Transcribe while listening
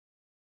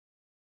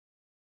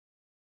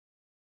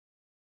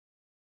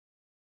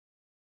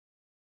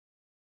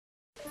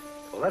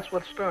Well, that's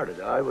what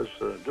started. I was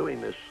doing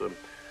this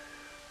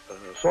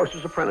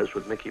Sorcerer's Apprentice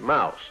with Mickey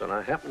Mouse, and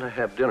I happened to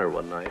have dinner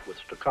one night with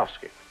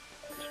Stokowski.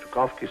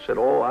 Stokowski said,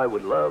 "Oh, I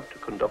would love to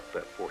conduct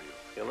that for you,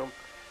 you know."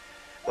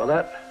 Well,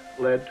 that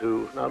led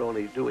to not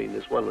only doing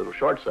this one little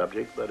short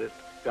subject, but it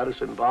got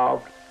us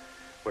involved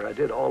where I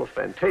did all of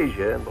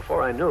Fantasia, and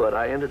before I knew it,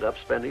 I ended up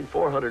spending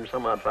 $400 and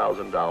some odd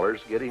thousand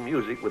getting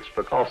music with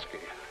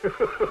Stokowski.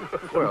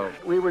 Well,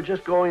 we were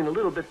just going a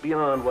little bit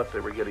beyond what they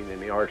were getting in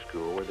the art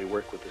school, where they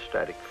work with the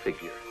static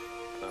figure.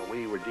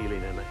 We were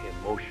dealing in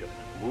motion,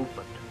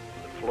 movement,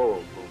 the flow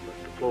of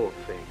movement, the flow of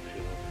things,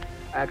 you know,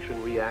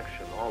 action,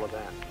 reaction, all of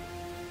that.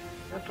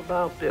 That's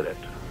about did it,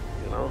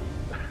 you know.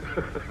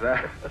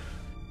 That.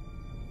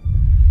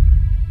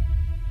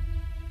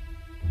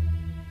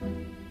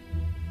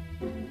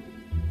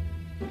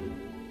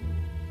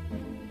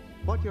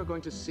 What you're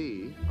going to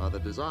see are the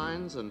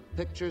designs and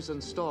pictures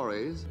and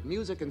stories,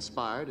 music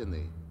inspired in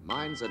the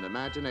minds and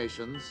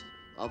imaginations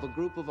of a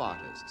group of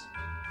artists.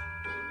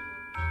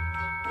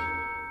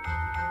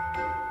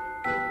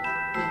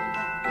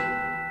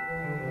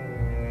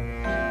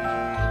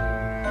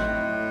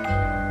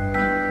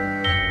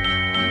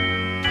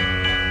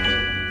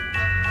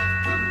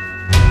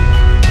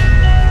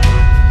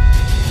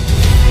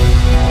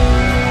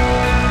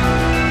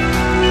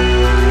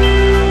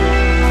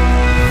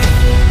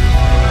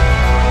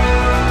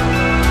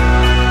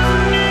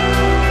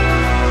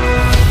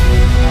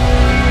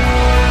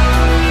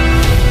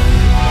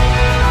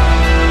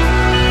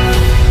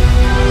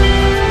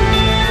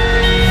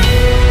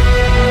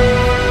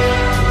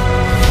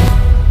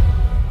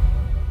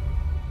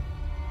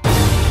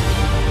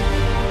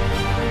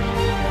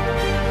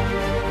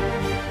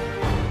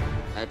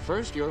 At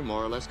first, you're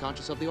more or less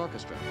conscious of the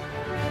orchestra.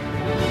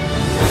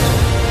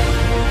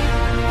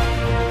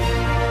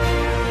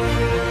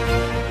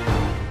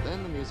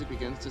 Then the music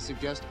begins to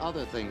suggest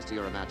other things to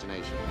your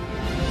imagination.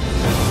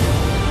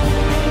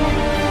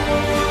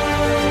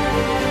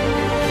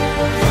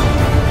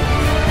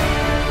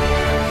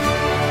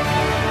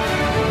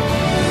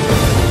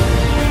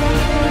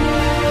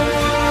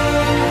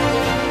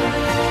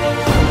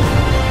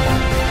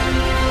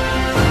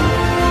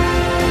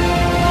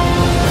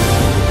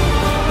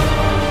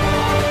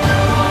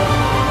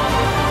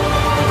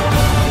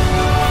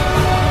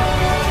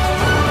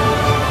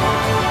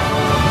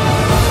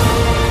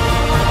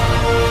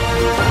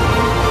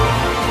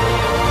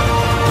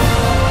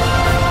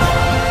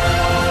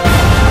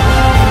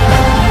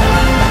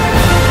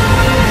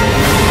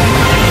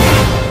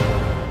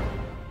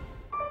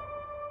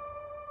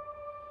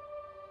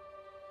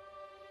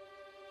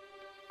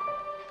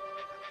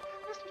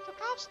 Mr.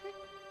 Stokowski,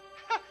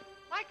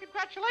 my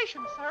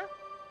congratulations, sir.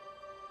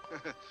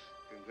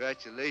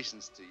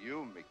 Congratulations to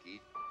you,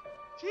 Mickey.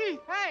 Gee,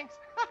 thanks.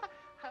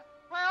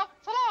 Well,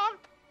 so long.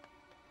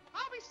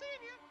 I'll be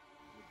seeing you.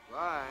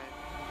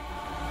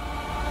 Goodbye.